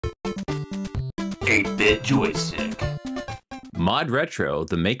8-bit joystick. ModRetro,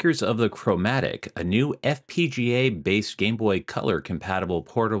 the makers of the Chromatic, a new FPGA-based Game Boy Color-compatible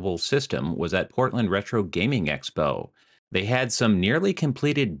portable system, was at Portland Retro Gaming Expo. They had some nearly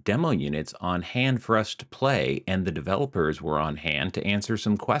completed demo units on hand for us to play, and the developers were on hand to answer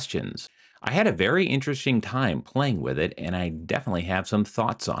some questions. I had a very interesting time playing with it, and I definitely have some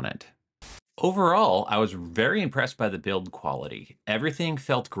thoughts on it. Overall, I was very impressed by the build quality. Everything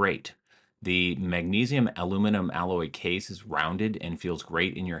felt great. The magnesium aluminum alloy case is rounded and feels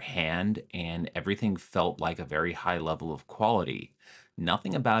great in your hand, and everything felt like a very high level of quality.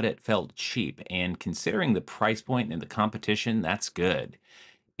 Nothing about it felt cheap, and considering the price point and the competition, that's good.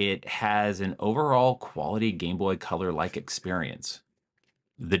 It has an overall quality Game Boy Color-like experience.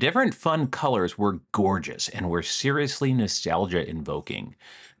 The different fun colors were gorgeous and were seriously nostalgia-invoking.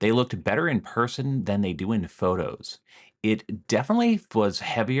 They looked better in person than they do in photos. It definitely was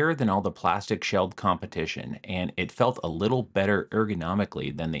heavier than all the plastic shelled competition, and it felt a little better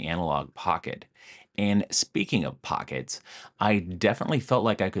ergonomically than the Analog Pocket. And speaking of pockets, I definitely felt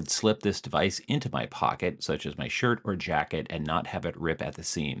like I could slip this device into my pocket, such as my shirt or jacket, and not have it rip at the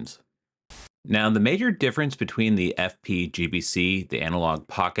seams. Now, the major difference between the FPGBC, the Analog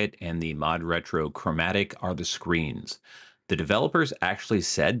Pocket, and the ModRetro Chromatic are the screens. The developers actually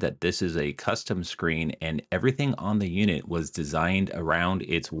said that this is a custom screen and everything on the unit was designed around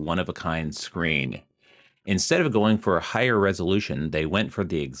its one-of-a-kind screen. Instead of going for a higher resolution, they went for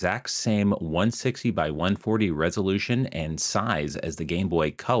the exact same 160 by 140 resolution and size as the Game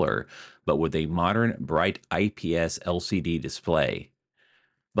Boy Color, but with a modern, bright IPS LCD display.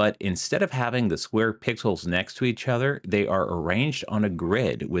 But instead of having the square pixels next to each other, they are arranged on a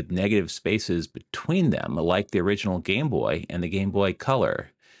grid with negative spaces between them, like the original Game Boy and the Game Boy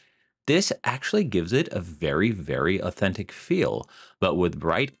Color. This actually gives it a very, very authentic feel, but with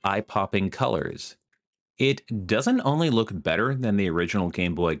bright, eye-popping colors. It doesn't only look better than the original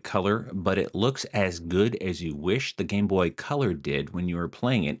Game Boy Color, but it looks as good as you wish the Game Boy Color did when you were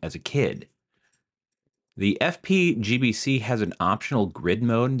playing it as a kid. The FPGBC has an optional grid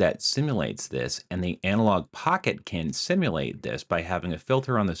mode that simulates this, and the Analog Pocket can simulate this by having a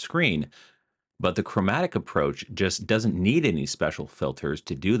filter on the screen, but the chromatic approach just doesn't need any special filters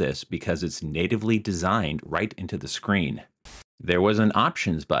to do this because it's natively designed right into the screen. There was an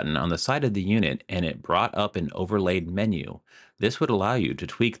options button on the side of the unit, and it brought up an overlaid menu. This would allow you to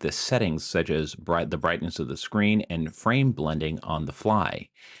tweak the settings such as the brightness of the screen and frame blending on the fly.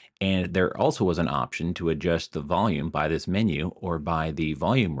 And there also was an option to adjust the volume by this menu or by the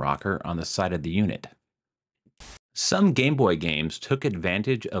volume rocker on the side of the unit. Some Game Boy games took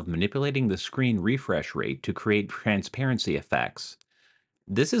advantage of manipulating the screen refresh rate to create transparency effects.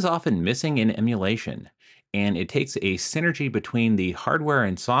 This is often missing in emulation, and it takes a synergy between the hardware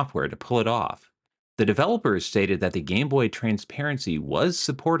and software to pull it off. The developers stated that the Game Boy Transparency was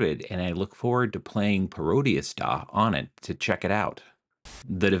supported, and I look forward to playing Parodiasta on it to check it out.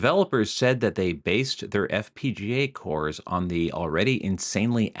 The developers said that they based their FPGA cores on the already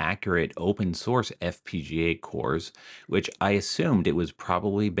insanely accurate open source FPGA cores, which I assumed it was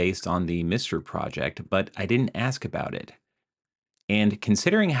probably based on the MiSTer project, but I didn't ask about it. And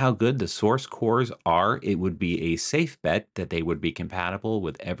considering how good the source cores are, it would be a safe bet that they would be compatible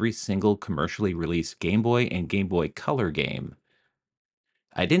with every single commercially released Game Boy and Game Boy Color game.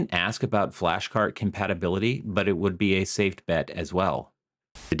 I didn't ask about flashcard compatibility, but it would be a safe bet as well.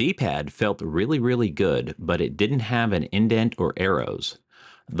 The D-pad felt really good, but it didn't have an indent or arrows.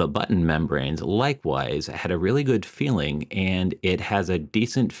 The button membranes likewise had a really good feeling, and it has a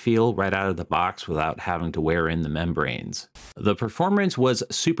decent feel right out of the box without having to wear in the membranes. The performance was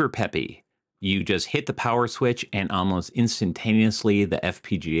super peppy. You just hit the power switch and almost instantaneously the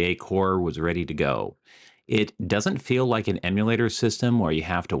FPGA core was ready to go. It doesn't feel like an emulator system where you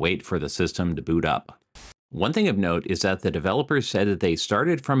have to wait for the system to boot up. One thing of note is that the developers said that they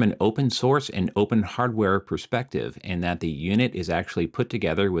started from an open source and open hardware perspective, and that the unit is actually put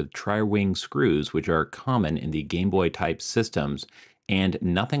together with tri-wing screws, which are common in the Game Boy type systems, and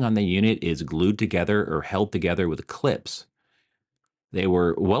nothing on the unit is glued together or held together with clips. They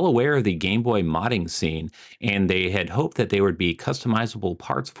were well aware of the Game Boy modding scene, and they had hoped that there would be customizable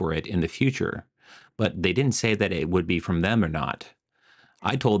parts for it in the future, but they didn't say that it would be from them or not.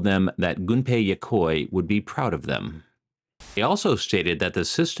 I told them that Gunpei Yokoi would be proud of them. They also stated that the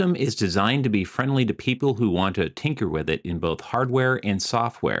system is designed to be friendly to people who want to tinker with it in both hardware and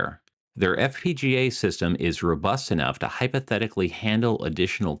software. Their FPGA system is robust enough to hypothetically handle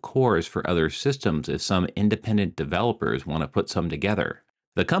additional cores for other systems if some independent developers want to put some together.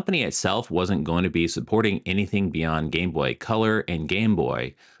 The company itself wasn't going to be supporting anything beyond Game Boy Color and Game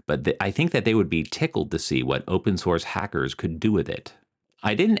Boy, but I think that they would be tickled to see what open source hackers could do with it.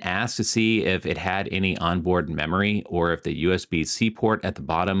 I didn't ask to see if it had any onboard memory or if the USB-C port at the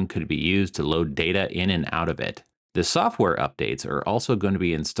bottom could be used to load data in and out of it. The software updates are also going to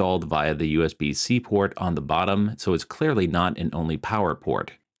be installed via the USB-C port on the bottom, so it's clearly not an only power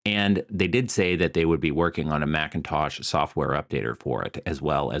port. And they did say that they would be working on a Macintosh software updater for it, as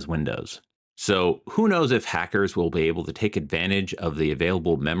well as Windows. So who knows if hackers will be able to take advantage of the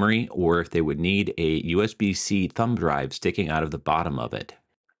available memory or if they would need a USB-C thumb drive sticking out of the bottom of it.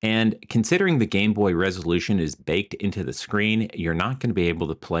 And considering the Game Boy resolution is baked into the screen, you're not going to be able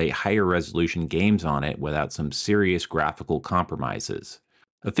to play higher resolution games on it without some serious graphical compromises.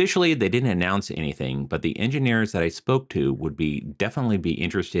 Officially, they didn't announce anything, but the engineers that I spoke to would definitely be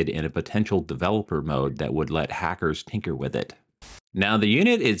interested in a potential developer mode that would let hackers tinker with it. Now, the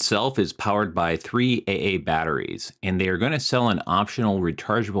unit itself is powered by 3 AA batteries, and they are going to sell an optional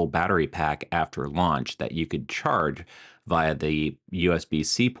rechargeable battery pack after launch that you could charge via the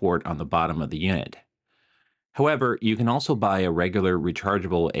USB-C port on the bottom of the unit. However, you can also buy a regular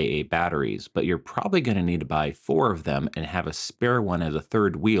rechargeable AA batteries, but you're probably going to need to buy 4 of them and have a spare one as a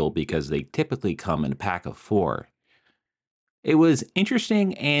third wheel because they typically come in a pack of 4. It was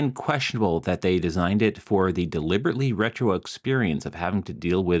interesting and questionable that they designed it for the deliberately retro experience of having to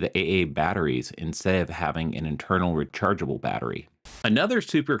deal with AA batteries instead of having an internal rechargeable battery. Another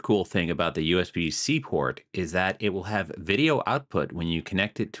super cool thing about the USB-C port is that it will have video output when you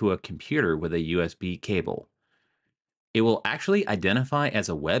connect it to a computer with a USB cable. It will actually identify as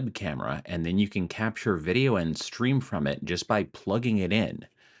a web camera, and then you can capture video and stream from it just by plugging it in.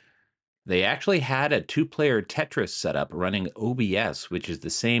 They actually had a 2-player Tetris setup running OBS, which is the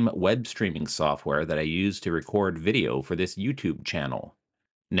same web streaming software that I use to record video for this YouTube channel.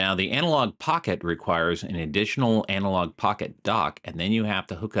 Now, the Analog Pocket requires an additional Analog Pocket dock, and then you have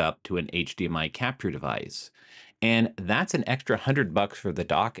to hook up to an HDMI capture device. And that's an extra $100 for the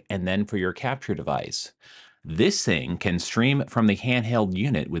dock and then for your capture device. This thing can stream from the handheld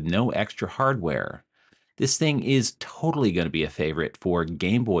unit with no extra hardware. This thing is totally going to be a favorite for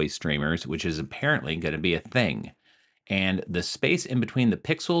Game Boy streamers, which is apparently going to be a thing. And the space in between the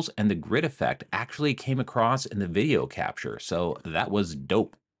pixels and the grid effect actually came across in the video capture, so that was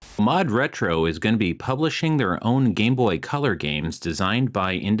dope. ModRetro is going to be publishing their own Game Boy Color games designed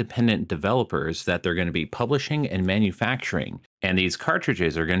by independent developers that they're going to be publishing and manufacturing. And these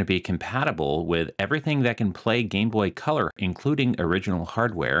cartridges are going to be compatible with everything that can play Game Boy Color, including original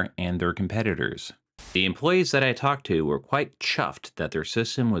hardware and their competitors. The employees that I talked to were quite chuffed that their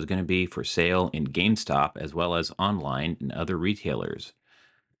system was going to be for sale in GameStop as well as online and other retailers.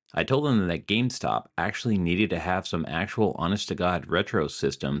 I told them that GameStop actually needed to have some actual honest-to-God retro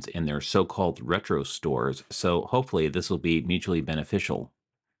systems in their so-called retro stores, so hopefully this will be mutually beneficial.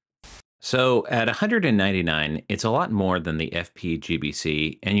 So at $199, it's a lot more than the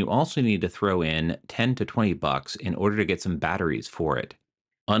FPGBC, and you also need to throw in $10 to $20 in order to get some batteries for it.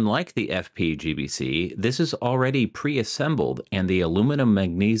 Unlike the FPGBC, this is already pre-assembled, and the aluminum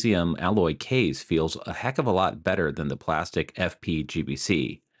magnesium alloy case feels a heck of a lot better than the plastic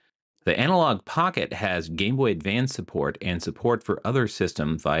FPGBC. The Analog Pocket has Game Boy Advance support and support for other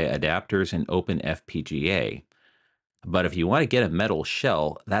systems via adapters and Open FPGA. But if you want to get a metal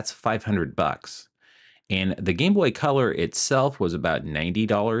shell, that's $500. And the Game Boy Color itself was about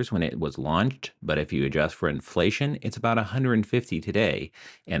 $90 when it was launched, but if you adjust for inflation, it's about $150 today,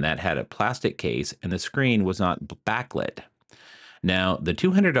 and that had a plastic case and the screen was not backlit. Now, the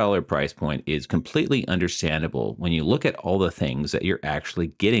 $200 price point is completely understandable when you look at all the things that you're actually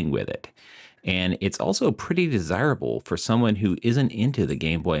getting with it. And it's also pretty desirable for someone who isn't into the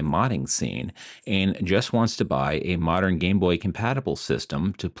Game Boy modding scene and just wants to buy a modern Game Boy compatible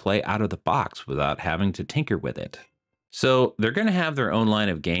system to play out of the box without having to tinker with it. So they're going to have their own line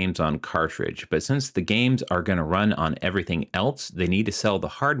of games on cartridge, but since the games are going to run on everything else, they need to sell the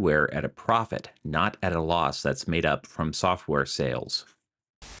hardware at a profit, not at a loss that's made up from software sales.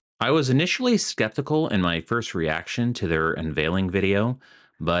 I was initially skeptical in my first reaction to their unveiling video,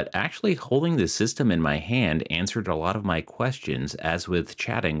 but actually holding the system in my hand answered a lot of my questions as with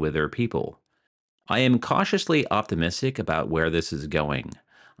chatting with their people. I am cautiously optimistic about where this is going.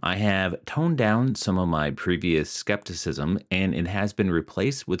 I have toned down some of my previous skepticism, and it has been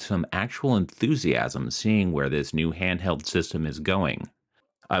replaced with some actual enthusiasm seeing where this new handheld system is going.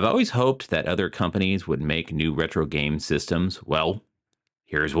 I've always hoped that other companies would make new retro game systems. Well,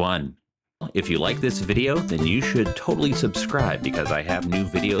 here's one. If you like this video, then you should totally subscribe because I have new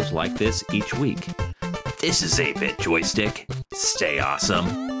videos like this each week. This is 8-Bit Joystick. Stay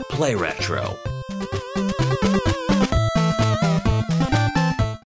awesome. Play retro.